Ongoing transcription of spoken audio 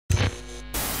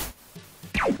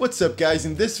What's up guys,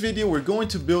 in this video we're going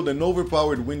to build an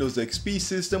overpowered Windows XP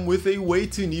system with a way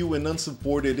too new and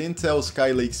unsupported Intel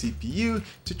Skylake CPU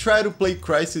to try to play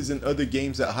Kriss and other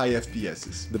games at high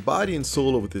FPSs. The body and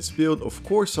soul of this build of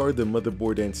course are the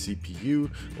motherboard and CPU.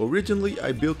 Originally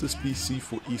I built this PC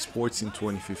for esports in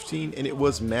 2015 and it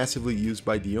was massively used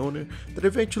by the owner that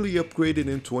eventually upgraded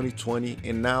in 2020,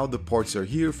 and now the parts are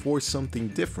here for something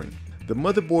different. The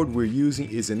motherboard we're using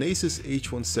is an Asus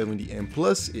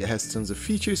H170M-Plus. It has tons of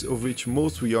features of which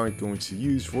most we aren't going to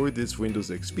use for this Windows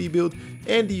XP build,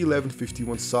 and the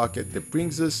 1151 socket that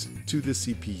brings us to the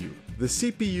CPU. The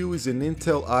CPU is an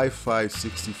Intel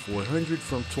i5-6400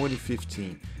 from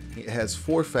 2015. It has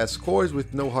 4 fast cores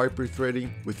with no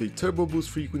hyper-threading, with a turbo boost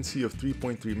frequency of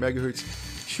 3.3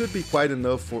 MHz. Should be quite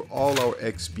enough for all our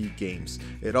XP games.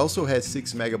 It also has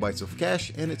 6 MB of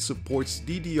cache and it supports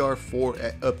DDR4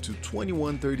 at up to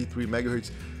 2133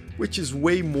 MHz, which is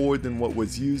way more than what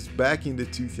was used back in the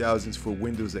 2000s for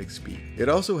Windows XP. It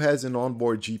also has an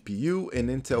onboard GPU, an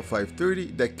Intel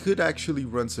 530 that could actually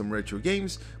run some retro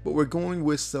games, but we're going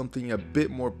with something a bit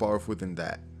more powerful than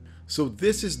that. So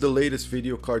this is the latest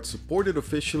video card supported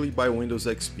officially by Windows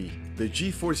XP, the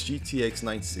Geforce GTX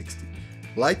 960.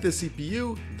 Like the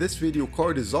CPU, this video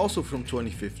card is also from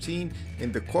 2015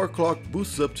 and the core clock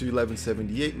boosts up to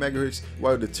 1178 MHz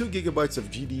while the 2GB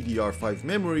of GDDR5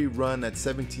 memory run at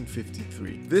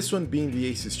 1753. This one, being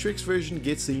the Asus Strix version,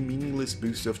 gets a meaningless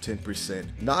boost of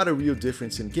 10%. Not a real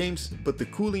difference in games, but the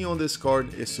cooling on this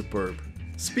card is superb.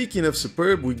 Speaking of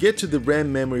superb, we get to the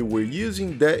RAM memory we're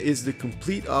using. That is the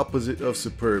complete opposite of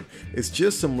superb. It's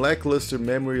just some lackluster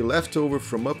memory left over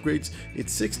from upgrades.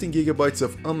 It's 16GB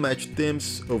of unmatched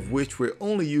DIMMs, of which we're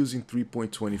only using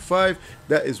 3.25.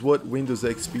 That is what Windows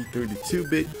XP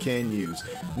 32-bit can use.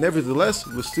 Nevertheless,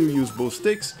 we'll still use both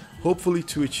sticks, hopefully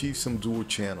to achieve some dual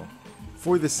channel.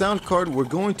 For the sound card, we're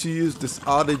going to use this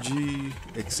Odyssey,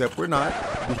 except we're not,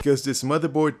 because this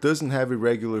motherboard doesn't have a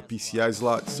regular PCI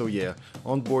slot, so yeah,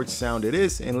 onboard sound it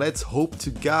is, and let's hope to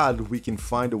God we can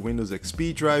find a Windows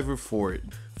XP driver for it.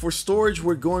 For storage,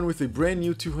 we're going with a brand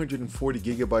new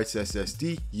 240GB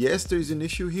SSD. Yes, there's an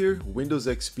issue here. Windows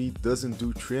XP doesn't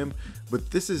do trim, but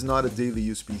this is not a daily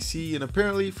use PC, and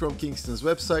apparently from Kingston's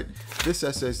website, this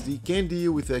SSD can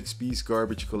deal with XP's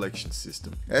garbage collection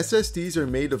system. SSDs are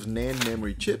made of NAND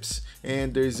memory chips,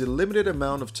 and there's a limited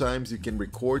amount of times you can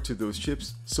record to those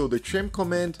chips, so the trim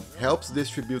command helps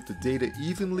distribute the data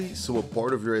evenly so a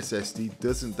part of your SSD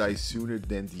doesn't die sooner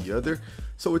than the other.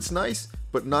 So it's nice,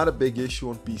 but not a big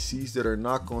issue on PCs that are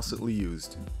not constantly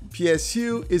used.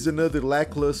 PSU is another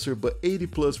lackluster but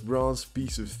 80+ bronze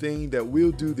piece of thing that will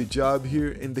do the job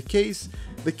here. In the case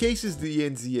is the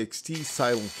NZXT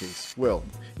Silent case. Well,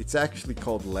 it's actually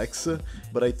called Lexa,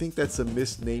 but I think that's a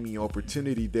misnaming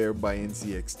opportunity there by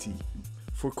NZXT.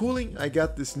 For cooling, I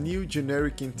got this new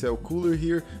generic Intel cooler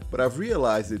here, but I've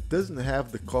realized it doesn't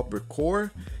have the copper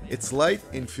core. It's light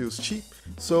and feels cheap,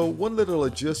 so one little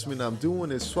adjustment I'm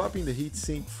doing is swapping the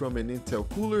heatsink from an Intel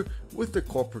cooler with the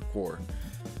copper core.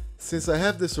 Since I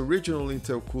have this original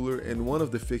Intel cooler and one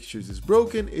of the fixtures is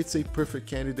broken, it's a perfect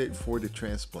candidate for the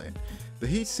transplant. The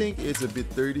heatsink is a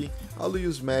bit dirty. I'll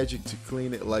use magic to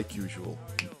clean it like usual.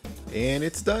 And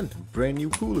it's done, brand new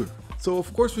cooler. So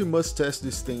of course we must test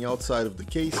this thing outside of the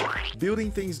case. Building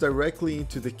things directly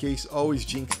into the case always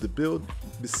jinxes the build.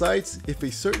 Besides, if a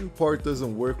certain part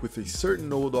doesn't work with a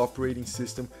certain old operating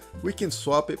system, we can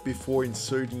swap it before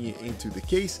inserting it into the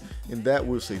case, and that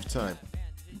will save time.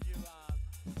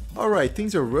 Alright,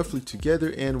 things are roughly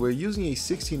together and we're using a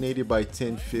 1680 by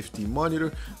 1050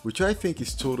 monitor, which I think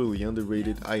is totally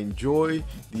underrated. I enjoy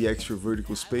the extra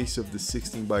vertical space of the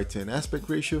 16 by 10 aspect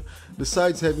ratio.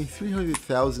 Besides, having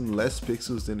 300,000 less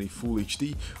pixels than a Full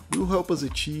HD will help us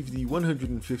achieve the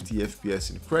 150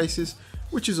 FPS in Kriss,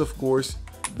 which is of course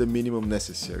the minimum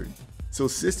necessary. So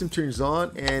system turns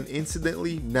on, and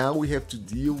incidentally now we have to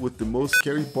deal with the most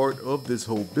scary part of this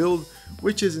whole build,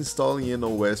 which is installing an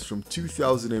OS from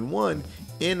 2001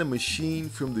 in a machine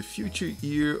from the future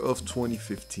year of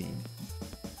 2015.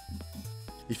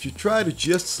 If you try to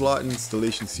just slot an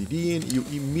installation CD in, you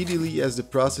immediately, as the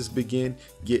process begins,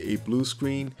 get a blue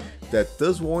screen that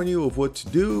does warn you of what to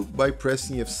do by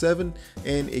pressing F7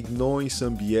 and ignoring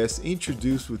some BS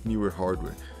introduced with newer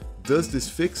hardware. Does this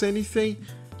fix anything?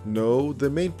 No, the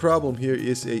main problem here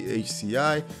is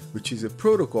HCI, which is a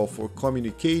protocol for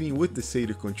communicating with the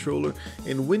SATA controller,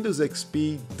 and Windows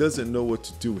XP doesn't know what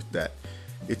to do with that.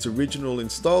 Its original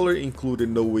installer included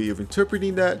no way of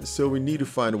interpreting that, so we need to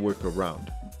find a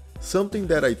workaround. Something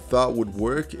that I thought would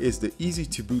work is the easy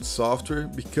to boot software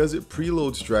because it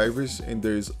preloads drivers and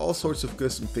there's all sorts of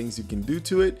custom things you can do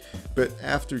to it, but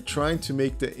after trying to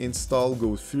make the install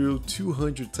go through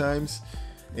 200 times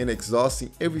and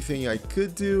exhausting everything I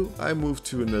could do, I moved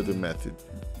to another method.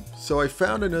 So I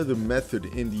found another method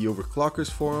in the Overclockers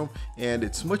forum, and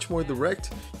it's much more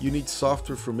direct. You need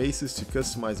software from Asus to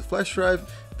customize a flash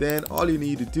drive. Then all you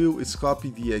need to do is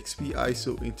copy the XP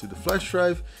ISO into the flash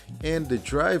drive and the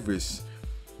drivers.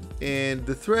 And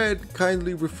the thread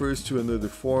kindly refers to another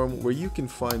forum where you can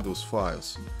find those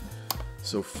files.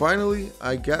 So finally,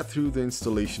 I got through the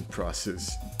installation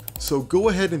process. So go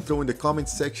ahead and throw in the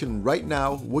comments section right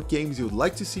now what games you would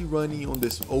like to see running on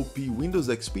this OP Windows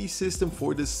XP system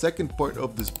for the second part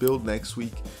of this build next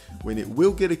week, when it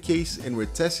will get a case and we're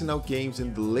testing out games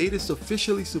in the latest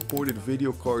officially supported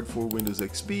video card for Windows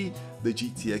XP, the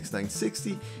GTX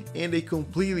 960, and a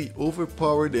completely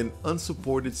overpowered and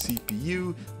unsupported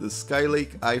CPU, the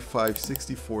Skylake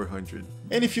i5-6400.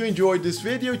 And if you enjoyed this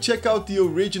video, check out the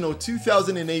original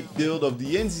 2008 build of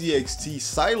the NZXT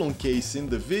Cylon case in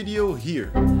the video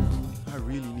here. I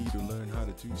really need to learn how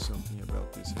to do something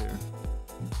about this hair.